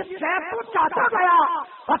 جس شہر کو چاہتا گیا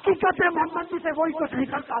حقیقت محمدی سے وہی کچھ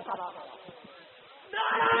نکلتا تھا۔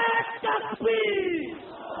 نعرہ تکبیر،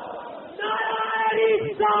 نعرہ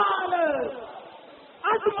رسالت،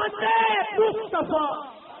 عظمت مصطفیٰ۔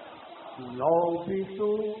 لو بھی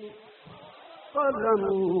تو قلم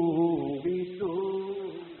بھی تو،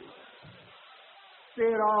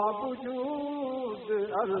 تیرا وجود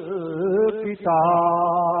الکتاب،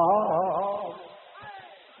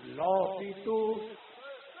 لو بھی تو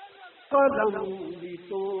قلم بھی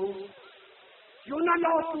تو، کیوں نہ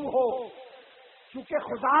لو تو ہو، چونکہ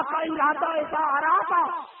خدا کا ارادہ ایسا آ رہا تھا،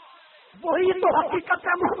 وہی تو حقیقت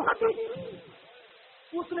محمدی۔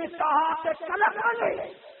 اس نے کہا کہ قلم نہ لے،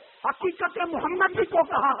 حقیقت محمدی کو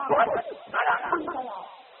کہا کن، قلم بن گیا۔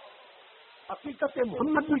 حقیقت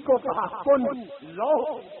محمدی کو کہا کن، لو۔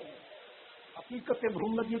 حقیقت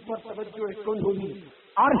محمدی پر توجہ کن ہوئی،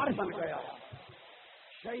 عرش بن گیا۔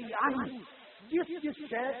 شیئاً، جس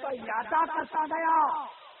شے کا ارادہ کرتا گیا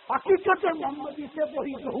حقیقت محمدی سے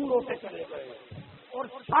وہی ظہور ہوتے چلے گئے، اور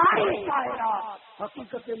ساری کائنات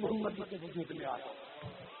حقیقت محمدی کے وجود میں آیا۔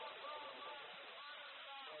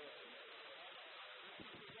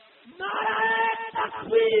 نعرہ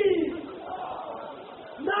تکبیر،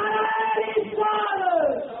 نعرہ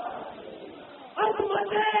رسالت،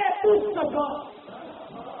 عظمت مصطفیٰ،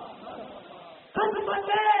 عظمت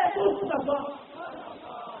مصطفیٰ۔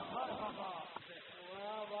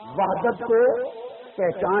 وحدت کو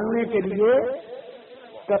پہچاننے کے لیے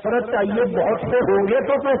کثرت چاہیے، بہت سے ہوں گے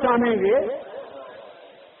تو پہچانیں گے،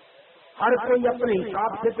 ہر کوئی اپنے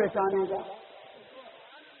حساب سے پہچانے گا،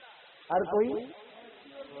 ہر کوئی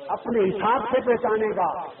اپنے حساب سے پہچانے گا۔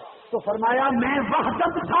 تو فرمایا میں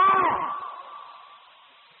وحدت تھا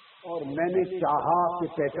اور میں نے چاہا کہ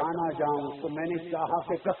پہچانا جاؤں، تو میں نے چاہا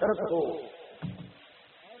کہ کثرت ہو۔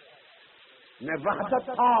 میں وحدت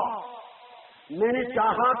تھا، میں نے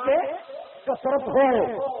چاہا کہ کثرت ہو۔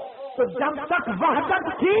 تو جب تک وحدت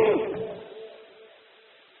تھی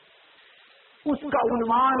اس کا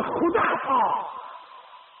عنوان خدا تھا،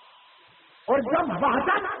 اور جب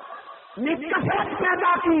وحدت نے کثرت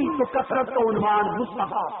پیدا کی تو کثرت کا عنوان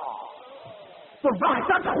مصطفیٰ تھا۔ تو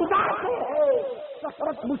وحدت خدا سے ہے،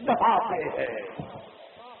 کثرت مصطفیٰ سے ہے۔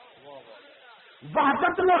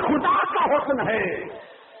 وحدت میں خدا کا حسن ہے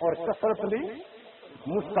اور کثرت میں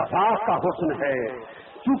مصطفیٰ کا حسن ہے،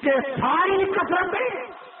 کیونکہ ساری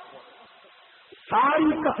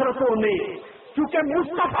کثرتوں میں کیونکہ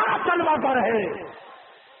مصطفیٰ جلوہ گر ہے،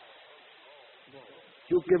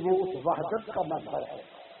 کیونکہ وہ اس وحدت کا مظہر ہے،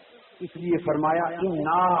 اس لیے فرمایا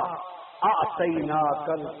انا اعطیناک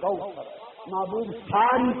الکوثر۔ محبوب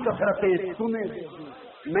ساری کثرتیں تمہیں دے دی،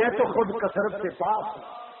 میں تو خود کثرت سے پاک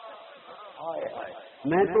ہوں،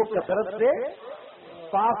 میں تو کثرت سے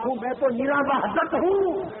پاک ہوں، میں تو میرا وحدت ہوں،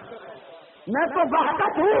 میں تو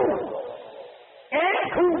وحدت ہوں،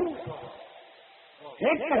 ایک ہوں،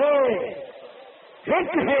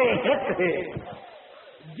 ایک ہے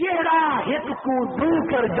جیڑا ایک کو دو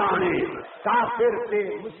کر جانے کافر سے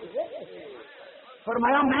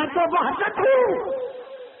فرمایا میں تو وحدت ہوں۔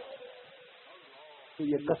 تو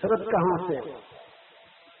یہ کثرت کہاں سے؟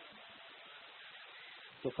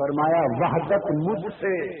 تو فرمایا وحدت مجھ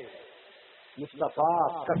سے، مصطفیٰ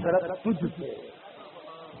کثرت تجھ سے۔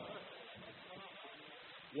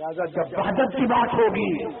 لہٰذا جب وحدت کی بات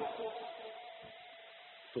ہوگی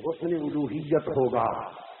تو حسن الوہیت ہوگا،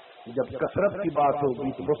 جب کثرت کی بات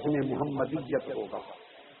ہوگی تو حسن محمدیت ہوگا.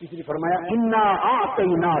 اس لیے فرمایا انا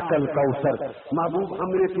اعطیناک الکوثر، محبوب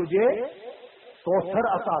ہم نے تجھے کوثر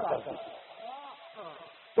عطا کر دی.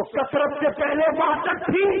 تو کثرت سے پہلے وحدت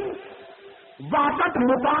تھی، وحدت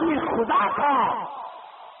مقام خدا تھا،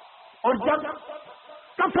 اور جب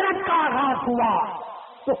کثرت کا آغاز ہوا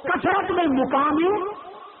تو کثرت میں مقام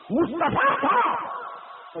مصطفیٰ تھا.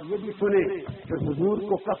 اور یہ بھی سنے کہ حضور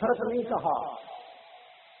کو کثرت نہیں کہا،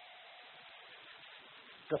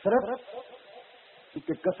 کثرت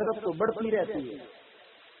کیونکہ کثرت تو بڑھتی رہتی ہے،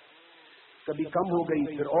 کبھی کم ہو گئی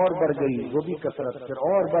پھر اور بڑھ گئی وہ بھی کثرت، پھر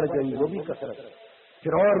اور بڑھ گئی وہ بھی کثرت،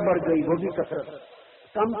 پھر اور بڑھ گئی وہ بھی کثرت.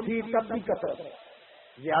 کم تھی تب بھی کثرت،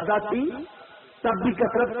 زیادہ تھی تب بھی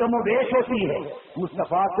کثرت کم و بیش ہوتی ہے.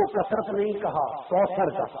 مصطفیٰ کو کثرت نہیں کہا، کوثر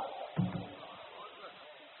کہا.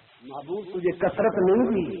 محبوب تجھے کثرت نہیں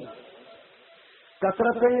دی،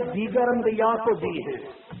 کثرتیں دیگر انبیاء کو دی ہیں،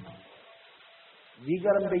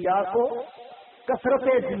 دیگر انبیاء کو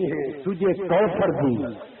کثرتیں دی ہیں، تجھے کوثر دی.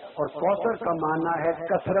 اور کوثر کا معنی ہے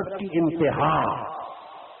کثرت کی انتہا.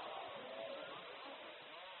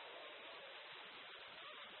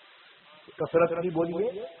 کثرت کی بولیے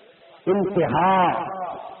انتہا،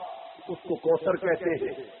 اس کو کوثر کہتے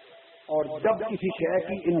ہیں. اور جب کسی شے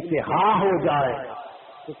کی انتہا ہو جائے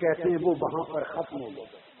تو کہتے ہیں وہ وہاں پر ختم ہو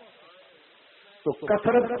گئے. تو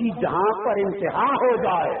کثرت کی جہاں پر انتہا ہو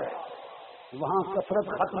جائے وہاں کثرت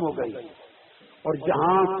ختم ہو گئی، اور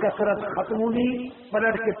جہاں کثرت ختم ہوئی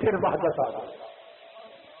پلٹ کے پھر وحدت آ گئی.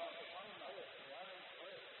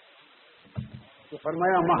 تو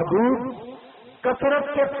فرمایا محبوب کثرت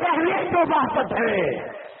سے پہلے جو وحدت ہے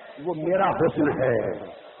وہ میرا حسن ہے،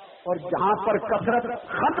 اور جہاں پر کثرت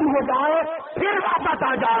ختم ہو جائے پھر وحدت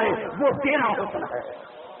آ جائے وہ تیرا حسن ہے.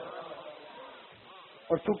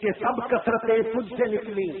 اور چونکہ سب کثرتیں تجھ سے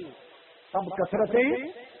نکلی، سب کثرتیں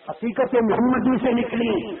حقیقت محمدی سے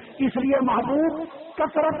نکلی، اس لیے محبوب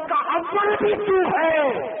کثرت کا اول بھی تو ہے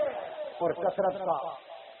اور کثرت کا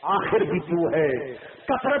آخر بھی تو ہے،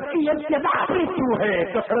 کثرت کی ابتدا بھی تو ہے،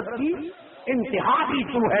 کثرت کی انتہا بھی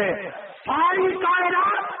تو ہے. ساری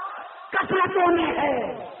کائنات کثرتوں میں ہے،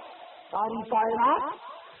 ساری کائنات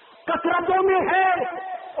کثرتوں میں ہے،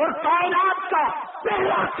 اور کائنات کا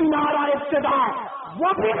پہلا کنارہ ابتدا وہ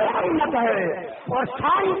بھی محمد ہے، اور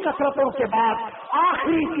ساری کثرتوں کے بعد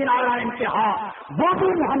آخری کنارہ انتہا وہ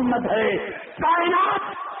بھی محمد ہے.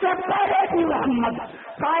 کائنات سے پہلے بھی محمد،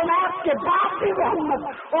 کائنات کے بعد بھی محمد،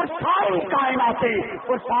 اور ساری کائناتیں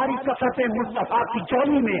اور ساری کثرتیں مصطفیٰ کی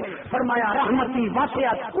جولی میں. فرمایا رحمتی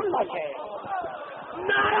وسعت کل شیء.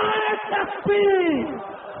 نعرہ تکبیر،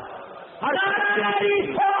 نعرہ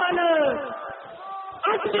رسالت،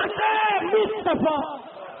 عظمت مصطفیٰ،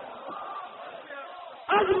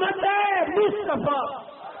 عظمت مصطفیٰ،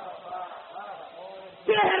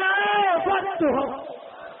 چہرہ وقت ہو،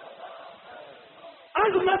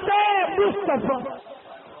 عظمت مصطفیٰ.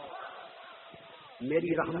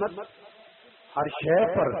 میری رحمت ہر شے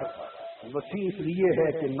پر وسیع اس لیے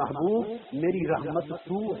ہے کہ محبوب میری رحمت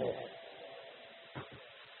تو ہے.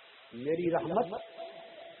 میری رحمت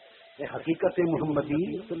حقیقت محمدی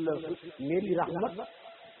میری رحمت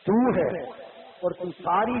تو ہے، اور تو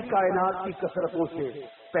ساری کائنات کی کثرتوں سے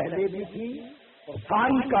پہلے بھی تھی اور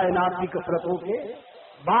ساری کائنات کی کثرتوں کے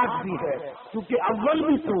بعد بھی ہے، کیونکہ اول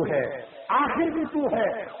بھی تو ہے، آخر بھی تو ہے،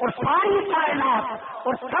 اور ساری کائنات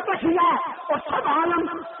اور سب اشیاء اور سب عالم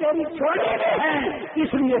تیری جوڑی میں ہیں،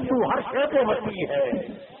 اس لیے تو ہر شے پہ وسیع ہے.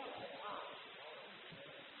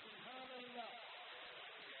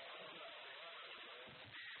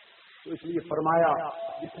 تو اس لیے فرمایا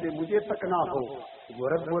جس نے مجھے تکنا ہو وہ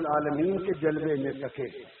رب العالمین کے جلوے میں تکے،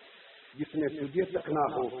 جس نے تجھے تکنا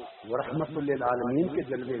ہو وہ رحمت للعالمین کے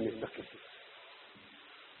جلوے میں تکے.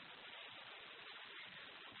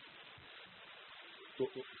 تو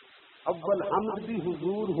اول حمد بھی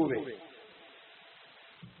حضور ہوئے،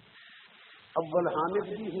 اول حامد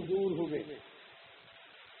بھی حضور ہوئے،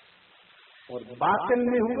 اور باطن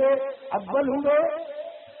میں ہوئے اول ہوئے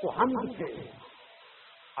تو حمد تھے،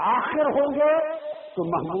 آخر ہوں گے تو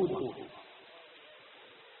محمود ہوں گے.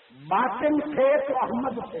 باطن تھے تو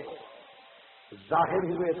احمد تھے، ظاہر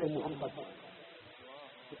ہوئے تو محمد تھے.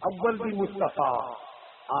 اول بھی مصطفیٰ،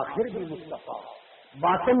 آخر بھی مصطفیٰ،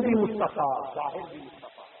 باطن بھی مصطفیٰ، ظاہر بھی مصطفیٰ.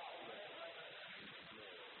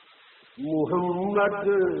 محمد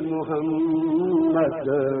محمد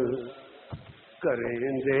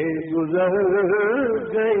کریں گے گزر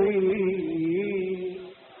گئی،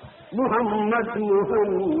 محمد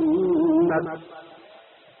محمد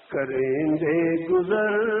کریں گے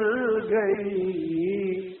گزر گئی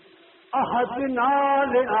عہد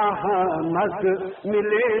نال احمد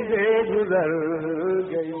ملیں گے گزر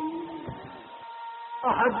گئی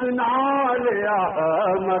عہد نال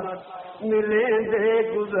احمد ملیں گے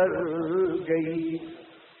گزر گئی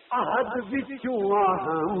عہد بچوں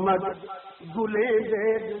احمد گلیں گے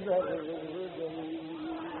گزر گئی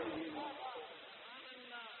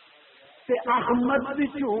تے احمد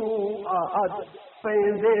بچوں عہد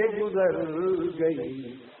پیندے گزر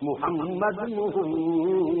گئی محمد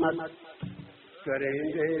محمد کریں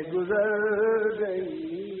گے گزر گئی.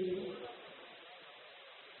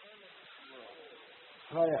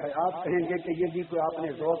 ہائے ہائے آپ کہیں گے کہ یہ بھی کوئی آپ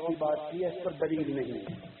نے ذوق کی بات کی ہے, اس پر دلیل نہیں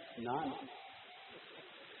ہے نا.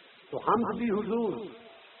 تو حمد بھی حضور,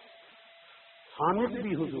 حامد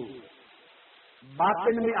بھی حضور,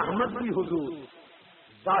 باطن میں احمد بھی حضور,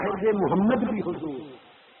 ظاہر سے محمد بھی حضور,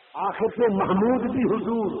 آخر سے محمود بھی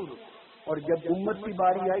حضور. اور جب امت کی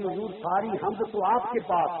باری آئی حضور ساری حمد تو آپ کے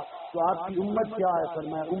پاس, تو آپ کی امت کیا ہے؟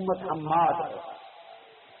 فرمایا امت حماد ہے,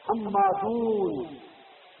 حمادون.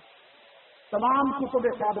 تمام کتب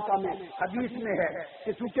سابقہ میں حدیث میں ہے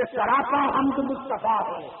کہ چونکہ سراپا حمد مصطفیٰ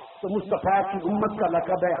ہے تو مصطفیٰ کی امت کا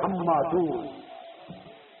لقب ہے حمادون,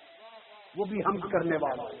 وہ بھی حمد کرنے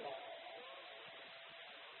والا ہے.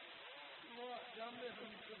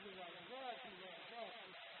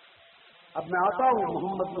 اب میں آتا ہوں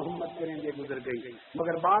محمد محمد کریں گے گزر گئی,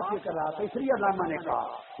 مگر بات یہ کر رہا تھا, اس لیے علامہ نے کہا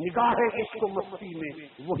نگاہ عشق و مستی میں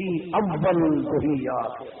وہی اول وہی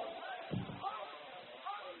آخر,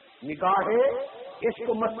 نگاہ عشق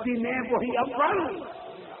و مستی میں وہی اول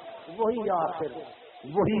وہی آخر,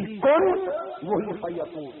 وہی کن وہی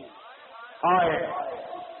فیکون. آئے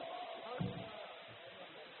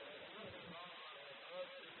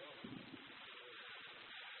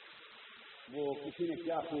وہ کسی نے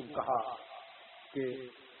کیا خوب کہا کہ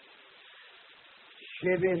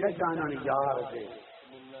شیوے نہ جانن یار دے,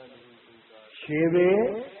 شیوے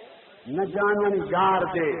نہ جانن یار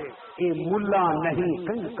دے, اے ملا نہیں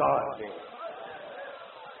کنکار دے.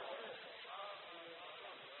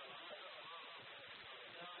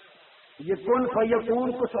 یہ کن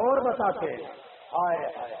فیکون کچھ اور بتاتے ہیں. آئے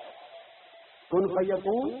کن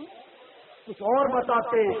فیکون کچھ اور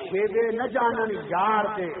بتاتے ہیں, شیوے نہ جانن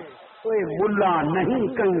یار دے تو اے ملا نہیں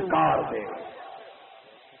کنکار دے.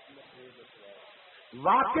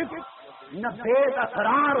 واقف نہ بید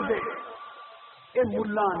اسرار دے, اے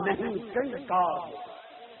ملا نہیں کنکار دے.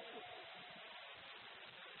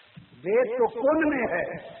 بید تو کن میں ہے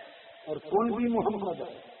اور کن بھی محمد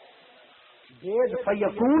ہے, بید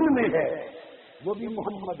فیکون میں ہے وہ بھی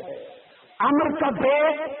محمد ہے. امر کا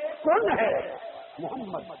بید کن ہے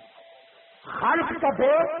محمد, خلق کا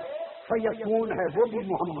بید فیکون ہے وہ بھی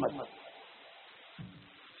محمد.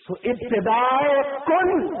 تو ابتدائے کن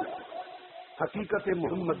حقیقت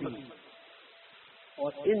محمدی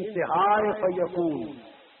اور انتہائے فیکون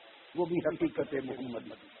وہ بھی حقیقت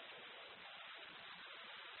محمدی.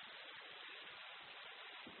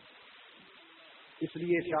 اس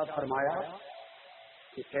لیے ارشاد فرمایا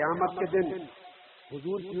کہ قیامت کے دن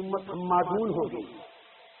حضور کی امت حمادون ہوگی,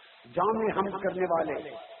 جامع حمد کرنے والے.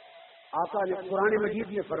 آقا نے قرآن مجید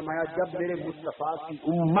میں فرمایا جب میرے مصطفیٰ کی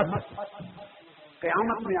امت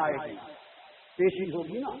قیامت میں آئے گی, پیشی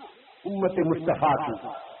ہوگی نا امت مصطفیٰ کی,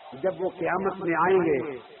 جب وہ قیامت میں آئیں گے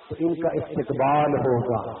تو ان کا استقبال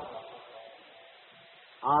ہوگا,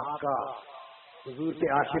 آپ کا, حضور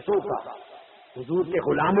کے عاشقوں کا, حضور کے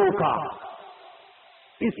غلاموں کا.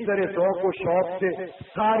 اس طرح ذوق و شوق سے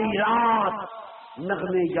ساری رات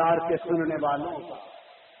نغمے یار کے سننے والوں کا,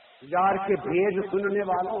 یار کے بھیج سننے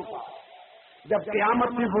والوں کا جب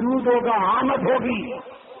قیامت میں ورود ہوگا, آمد ہوگی,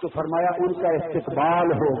 تو فرمایا ان کا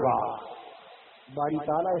استقبال ہوگا. باری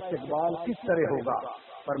تعالیٰ استقبال کس طرح ہوگا؟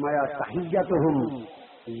 فرمایا تحیتہم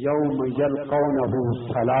یوم یلقونہ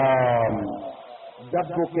سلام.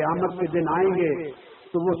 جب وہ قیامت کے دن آئیں گے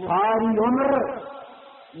تو وہ ساری عمر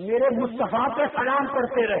میرے مصطفیٰ پہ سلام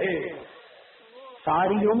کرتے رہے,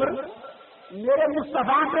 ساری عمر میرے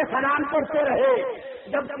مصطفیٰ پہ سلام کرتے رہے.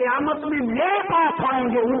 جب قیامت میں میرے پاس آئیں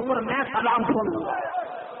گے ان پر میں سلام کروں گا.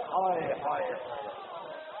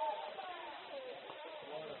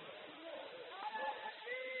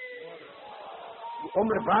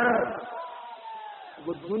 عمر بھر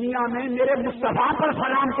وہ دنیا میں میرے مصطفیٰ پر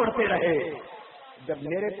سلام کرتے رہے, جب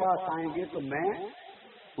میرے پاس آئیں گے تو میں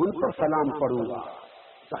ان پر سلام پڑھوں گا.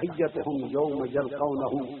 تحیتہم یوم یلقونہ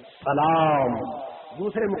سلام.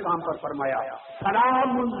 دوسرے مقام پر فرمایا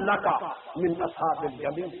سلام لک من اصحاب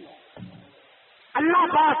الجحیم. اللہ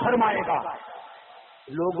پاک فرمائے گا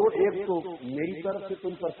لوگوں ایک تو میری طرف سے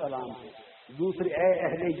تم پر سلام ہے, دوسرے اے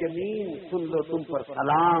اہل یمین سن لو تم پر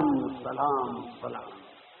سلام سلام سلام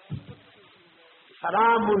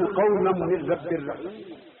سلام قولا من رب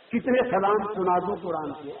الرحیم. کتنے سلام سنا دوں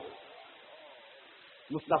قرآن کے.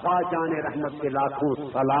 مصطفیٰ جان رحمت کے لاکھوں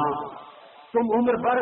سلام. تم عمر بھر